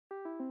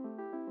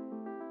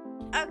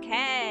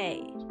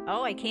Okay.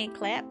 Oh, I can't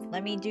clap.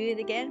 Let me do it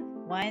again.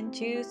 1,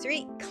 2,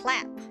 3.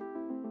 Clap.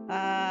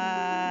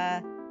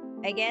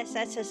 I guess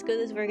that's as good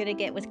as we're gonna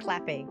get with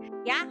clapping.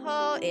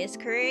 Yahoo! It's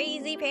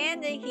Crazy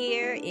Panda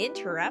here,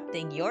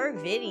 interrupting your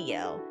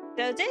video.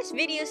 So this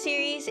video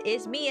series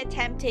is me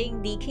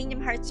attempting the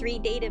Kingdom Hearts 3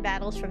 data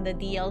battles from the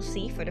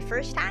DLC for the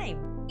first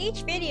time.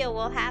 Each video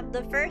will have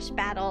the first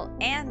battle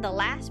and the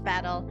last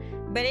battle,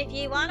 but if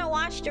you want to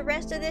watch the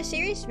rest of the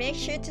series, make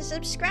sure to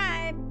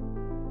subscribe.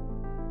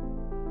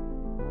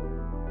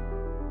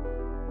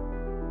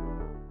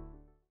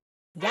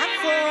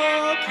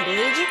 야호!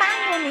 크레이지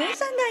방송을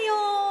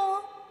산다요.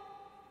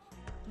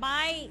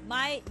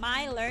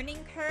 My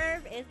learning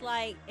curve is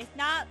like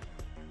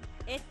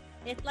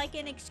it's like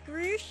an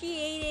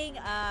excruciating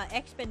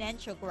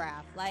exponential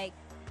graph. Like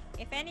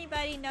if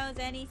anybody knows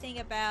anything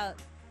about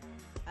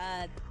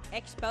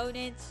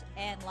exponents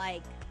and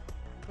like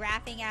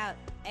graphing out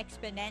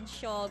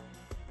exponential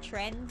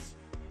trends,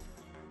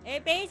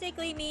 it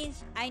basically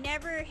means I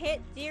never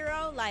hit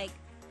 0. Like,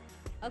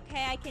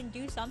 okay, I can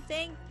do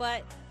something,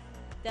 but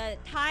the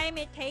time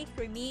it takes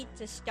for me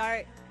to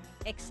start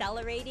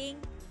accelerating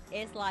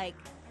is like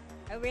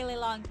a really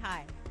long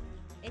time.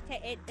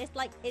 It's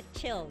like it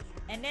chills,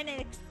 and then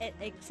it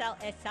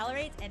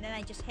accelerates, and then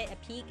I just hit a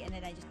peak, and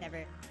then I just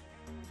never.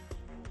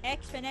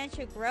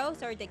 Exponential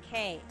growth or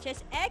decay?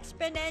 Just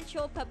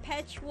exponential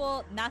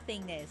perpetual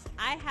nothingness.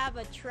 I have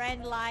a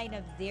trend line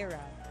of 0,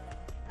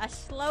 a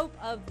slope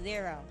of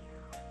 0,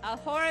 a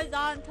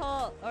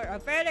horizontal or a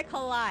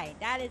vertical line.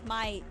 That is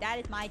my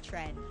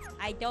trend.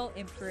 I don't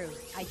improve.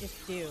 I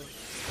just do.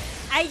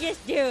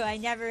 I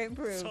never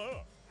improve.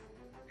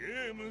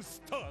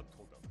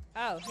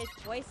 Oh, his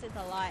voice is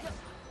a lot.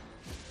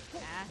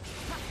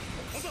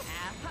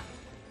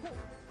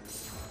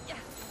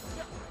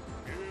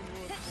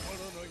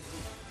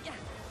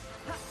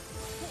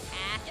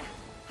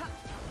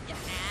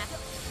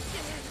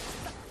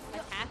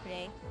 What's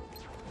happening?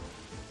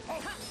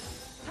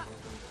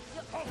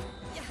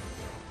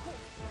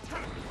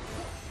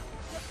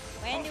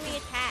 When do we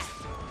attack?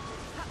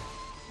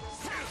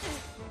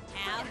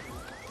 Ow.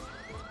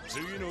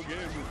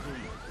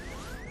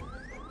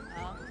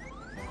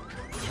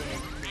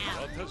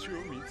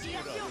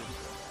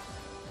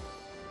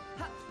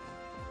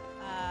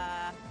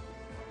 Oh.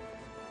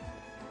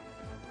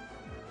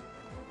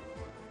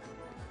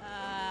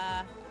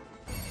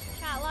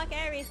 Shot lock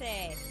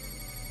everything.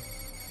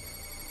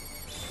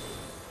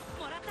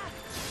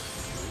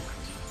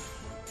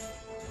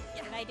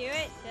 Did I do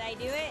it? Did I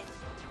do it?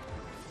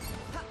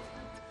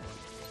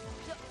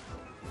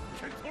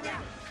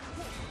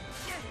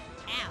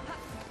 Ow.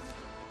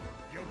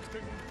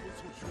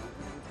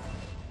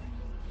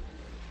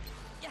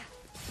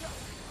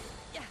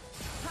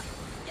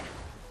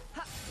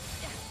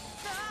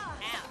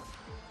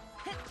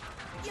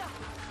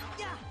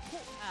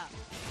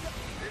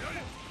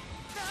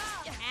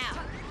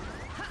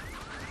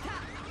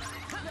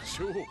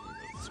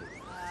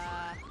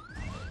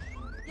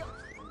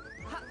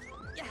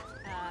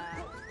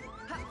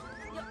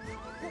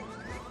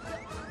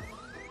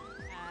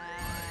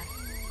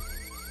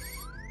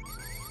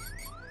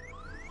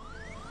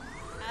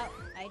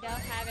 I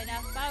don't have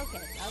enough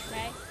focus.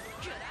 Okay.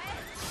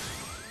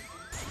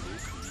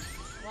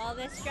 Well,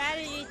 this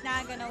strategy's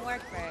not gonna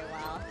work very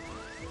well.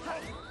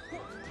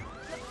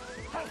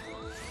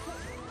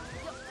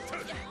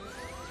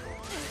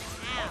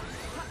 Ow.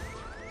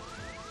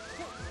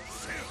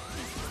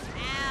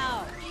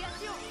 Ow.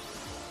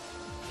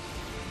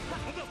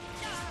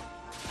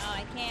 Oh,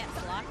 I can't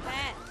block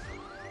that?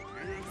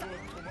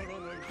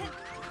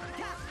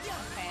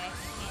 Okay,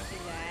 can't do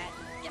that.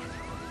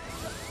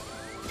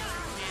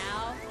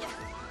 Now.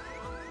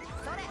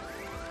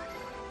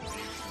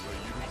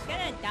 I'm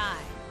gonna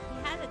die. He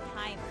has a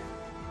timer.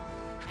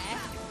 Okay.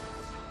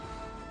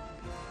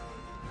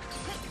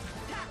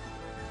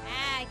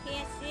 I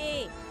can't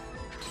see.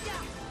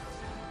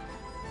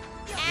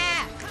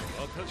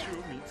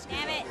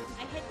 Damn it,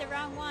 I hit the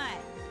wrong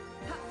one.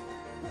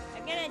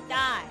 I'm gonna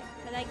die,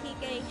 because I keep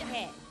getting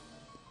hit.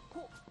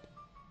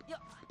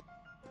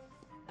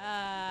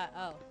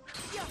 Oh.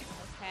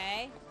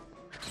 Okay.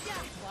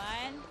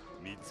 One.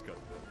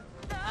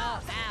 Oh,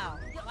 ow.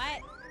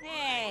 What?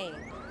 Hey!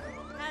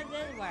 How does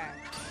this work?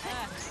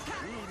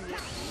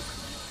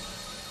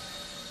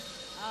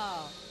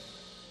 Oh.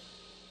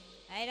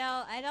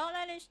 I don't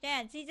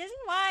understand. See, this is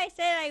why I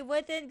said I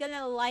wasn't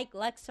gonna like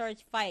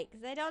Luxord's fight,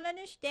 because I don't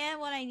understand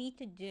what I need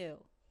to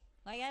do.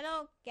 Like, I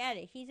don't get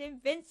it. He's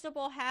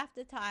invincible half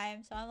the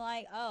time, so I'm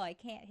like, oh, I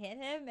can't hit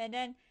him, and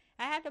then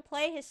I have to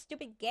play his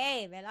stupid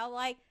game, and I'm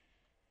like,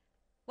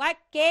 what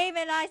game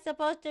am I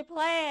supposed to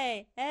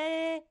play?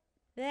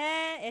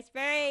 It's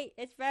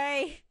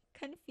very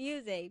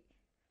confusing.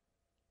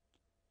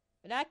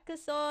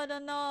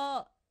 Luxord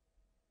no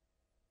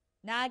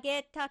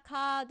nageta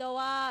card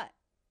wa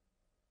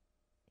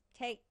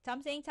take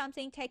something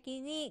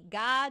的に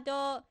ガー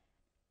ド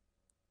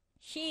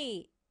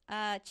し、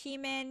地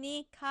面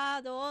にカ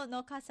ードを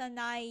残さ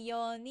ない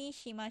ように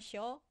しまし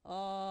ょう。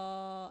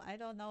I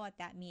don't know what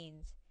that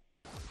means.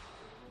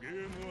 ゲー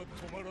ムは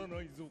止まら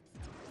ないぞ。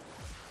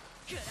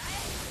くらえ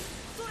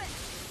それく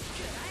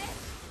らえ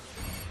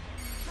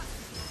はっ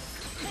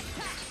は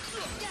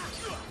っや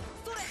そ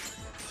れ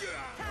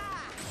た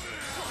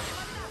これ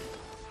までだ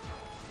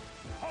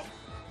はっ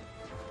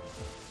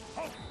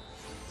はっ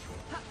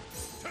は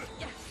っ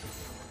や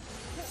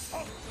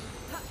はっは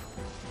っ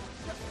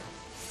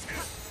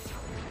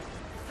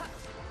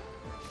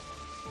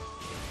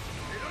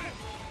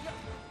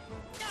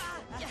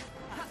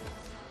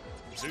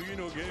次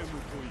のゲーム来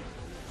い。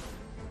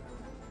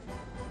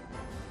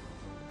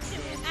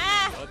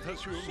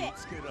私を見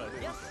つけられる。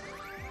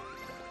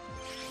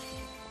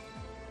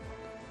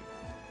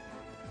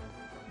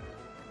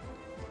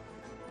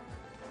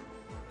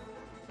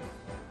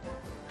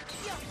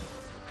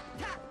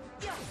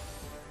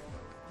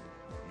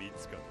見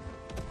つかった。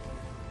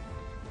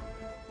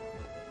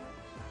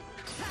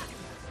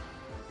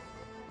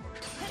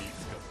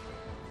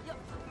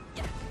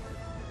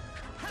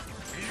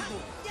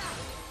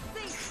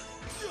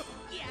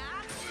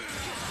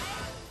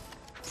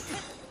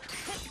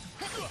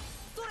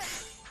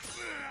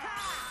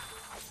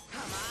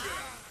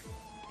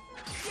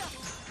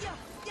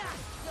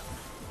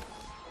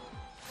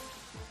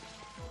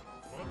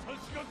見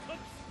つかった。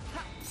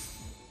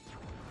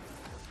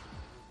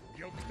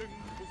逆転こ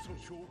そ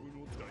勝負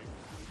の大事。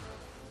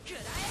くら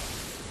え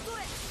それ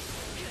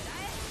くら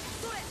え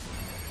それ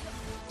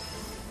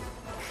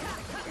はっは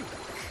っは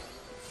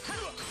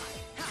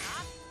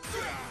っそ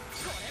れ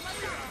これまで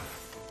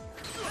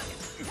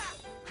だは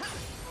っはっ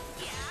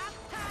や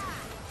った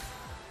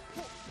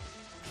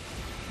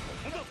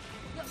なん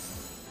だ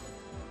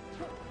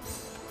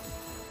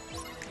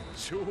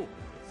勝負だ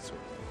ぞ。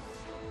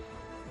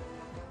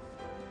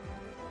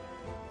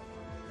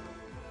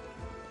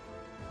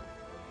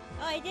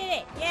Oh, I did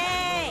it!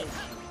 Yay!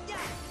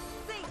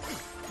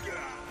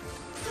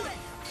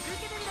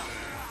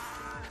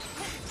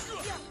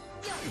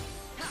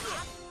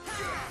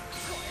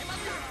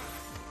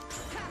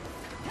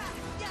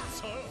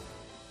 さあ、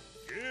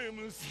ゲー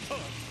ムスター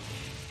ト。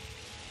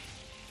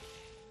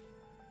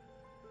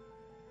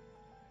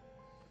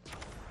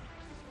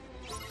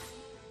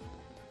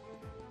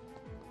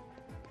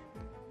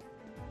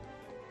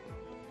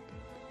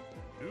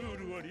ルー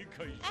ルは理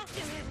解しあ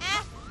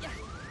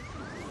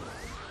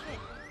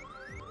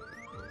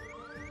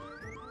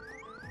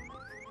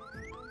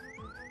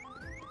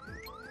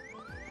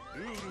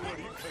ルールは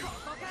理解し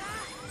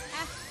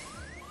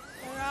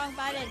The wrong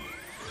button.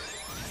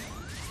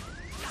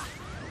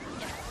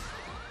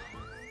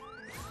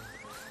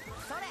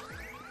 それ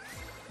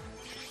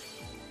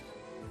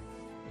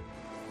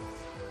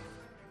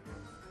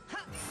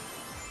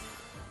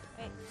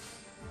Wait.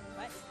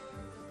 What?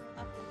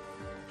 Oh.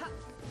 はっ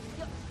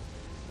よ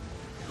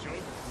シャッフ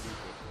ルだ。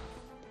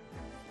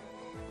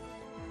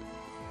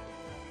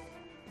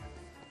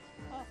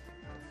 Oh.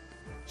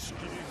 仕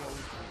切り直し。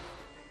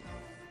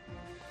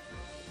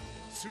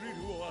スリル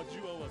を味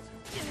わわせ。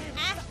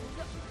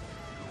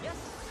よし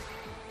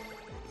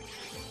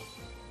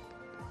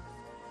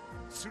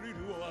スリル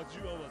を味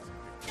わわせて。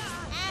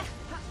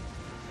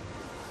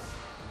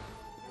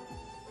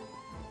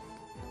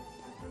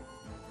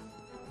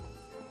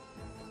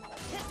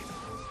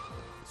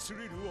スリ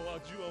ルを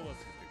味わわ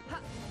せて。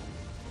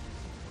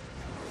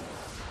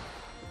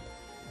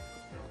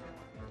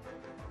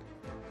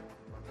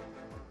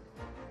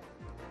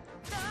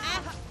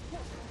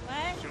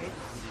What? シャッフル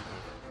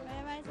What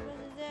am I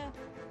supposed to do? だ。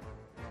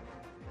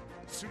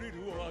スリ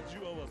ルを味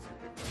わわせて。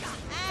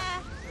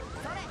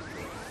それや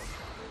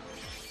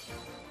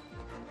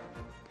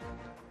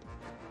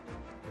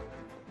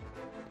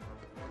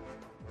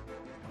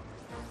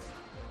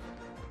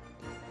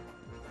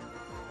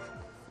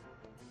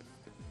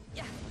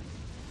シャッ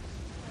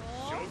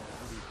Oh. フル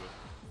だ。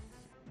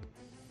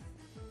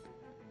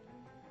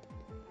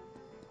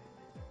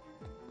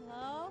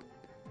 Hello?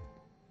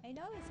 I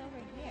know it's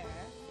over here.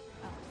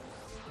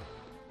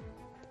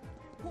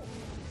 Oh.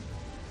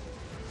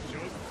 シャッ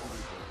フルだ。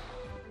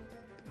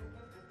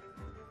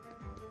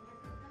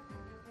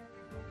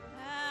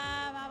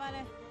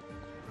 Mama.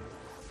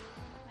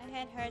 My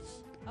head hurts.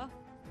 Oh.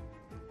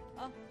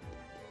 Oh.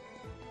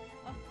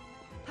 Oh.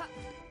 Ha.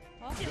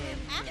 Oh.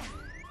 Ah.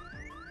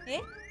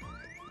 Eh?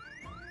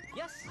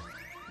 よし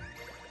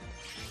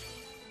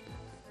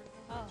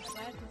Oh, do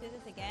I have to do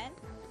this again?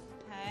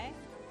 Okay.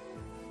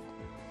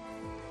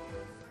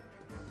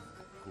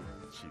 こ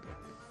っちだ。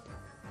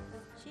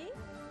 Chi? ル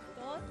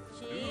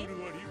Dochi? ール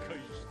は理解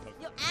した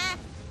か。 Ah!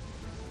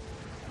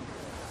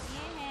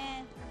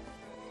 Yeah.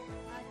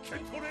 受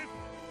け取れ。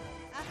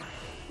 Ah!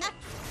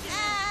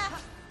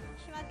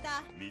しまった。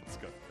見つ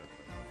かったか。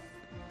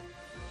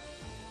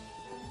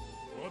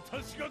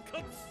私が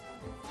勝つ。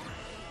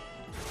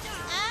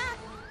あ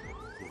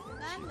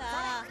なんだ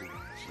こっ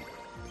ちだ。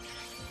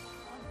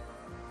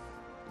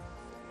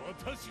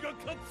私が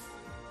勝つ。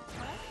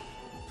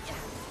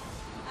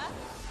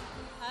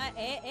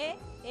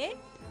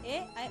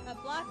I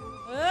block.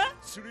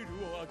 スリル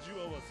を味わ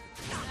わせ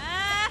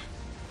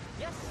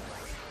て。よし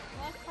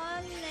わか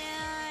んな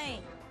い。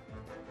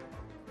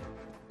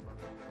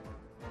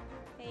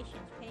Patience.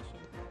 patience,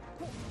 patience.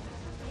 Patience,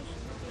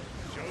 patience.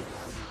 ジャン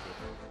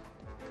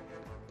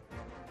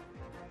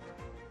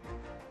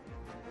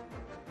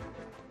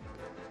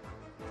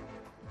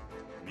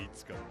プ見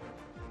つかった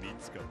見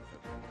つかった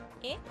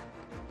え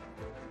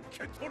受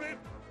け取れ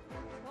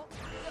お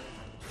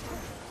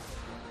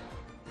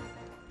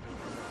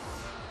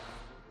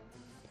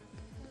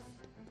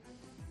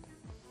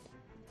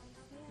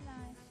見えない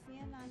見え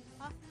ない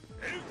あ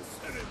エク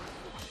セレン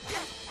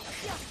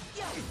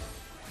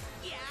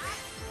いや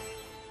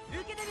ー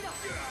受けてみろく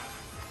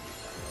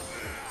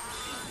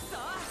そ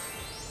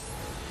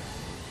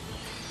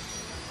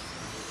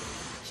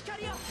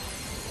光よ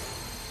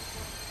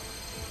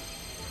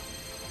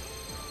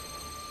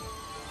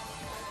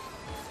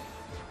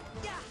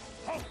や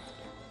はっ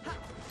は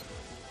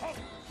はっ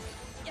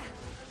やて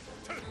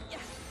やは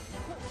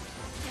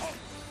っ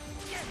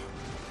や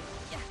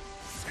や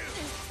せっ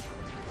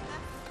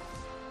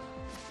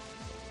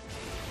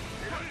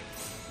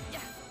や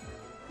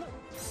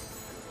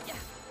や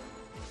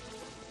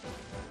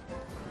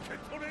受け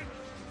取れ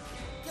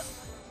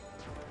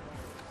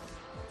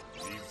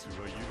水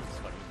は許さ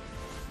れない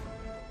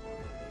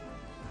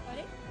あ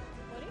れあ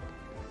れこ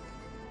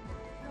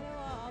れ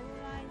は危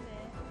ないぜ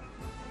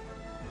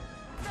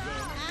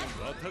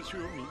私を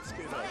見つ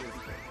けられるか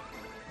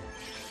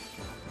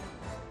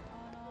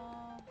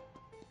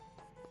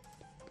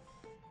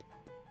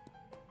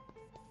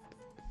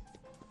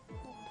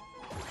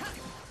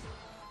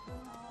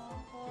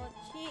こっ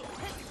ち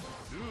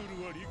ルー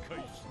ルは理解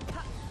した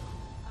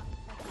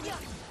や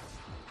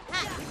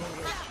発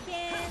見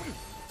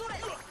それ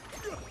それど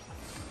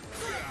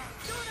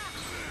うだ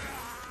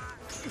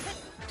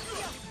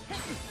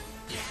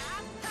やっ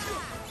たは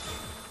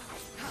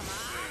ま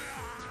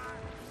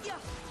や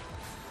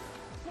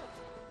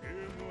ゲーム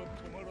は止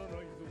まらない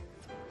ぞ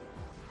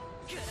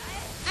くらえ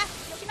あ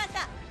しまっ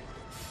た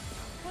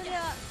これは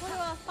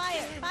ファ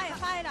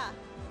イラー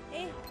え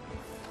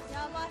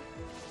やばい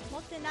持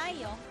ってない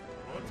よ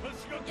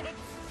私が勝つ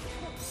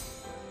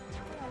こ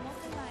れは持っ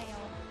てないよ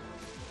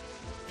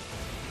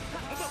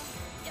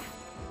や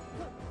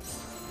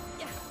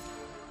や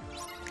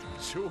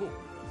勝負だ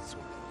そう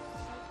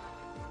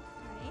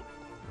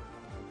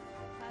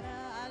あら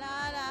あら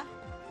あら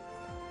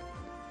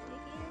で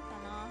きるか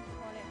なこ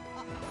れあ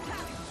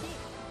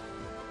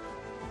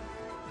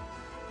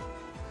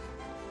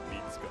見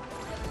つかっ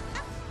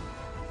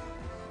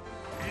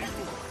たいいぞ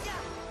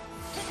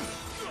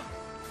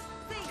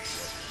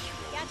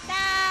やった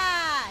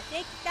ーで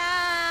きたー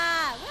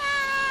わ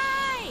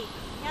ーい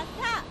やっ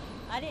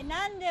たあれ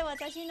なんで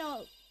私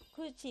の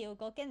口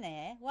動け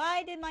ねえ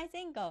Why did my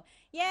thing go?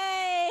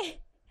 Yay!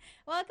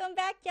 Welcome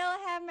back,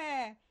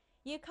 Yellowhammer!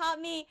 You caught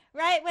me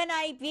right when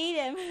I beat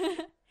him.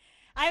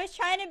 I was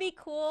trying to be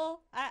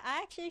cool. I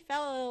actually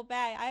felt a little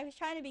bad. I was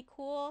trying to be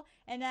cool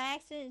and I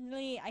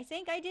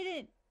think I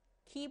didn't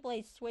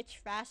keyblade switch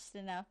fast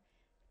enough.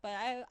 But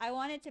I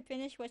wanted to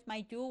finish with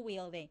my dual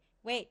wielding.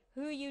 Wait,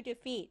 who you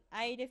defeat?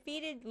 I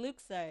defeated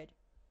Luxord,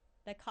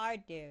 the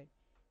card dude.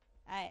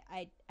 I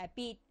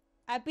beat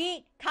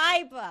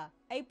Kaiba.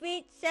 I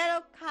beat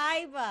Seto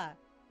Kaiba.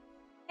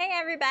 Hey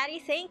everybody,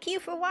 thank you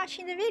for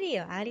watching the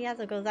video.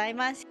 Arigatou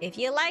gozaimasu. If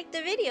you liked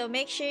the video,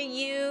 make sure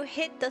you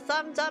hit the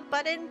thumbs up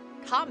button,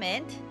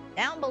 comment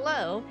down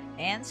below,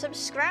 and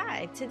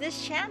subscribe to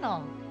this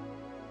channel.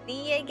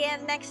 See you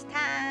again next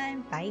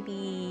time. Bye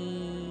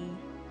bye.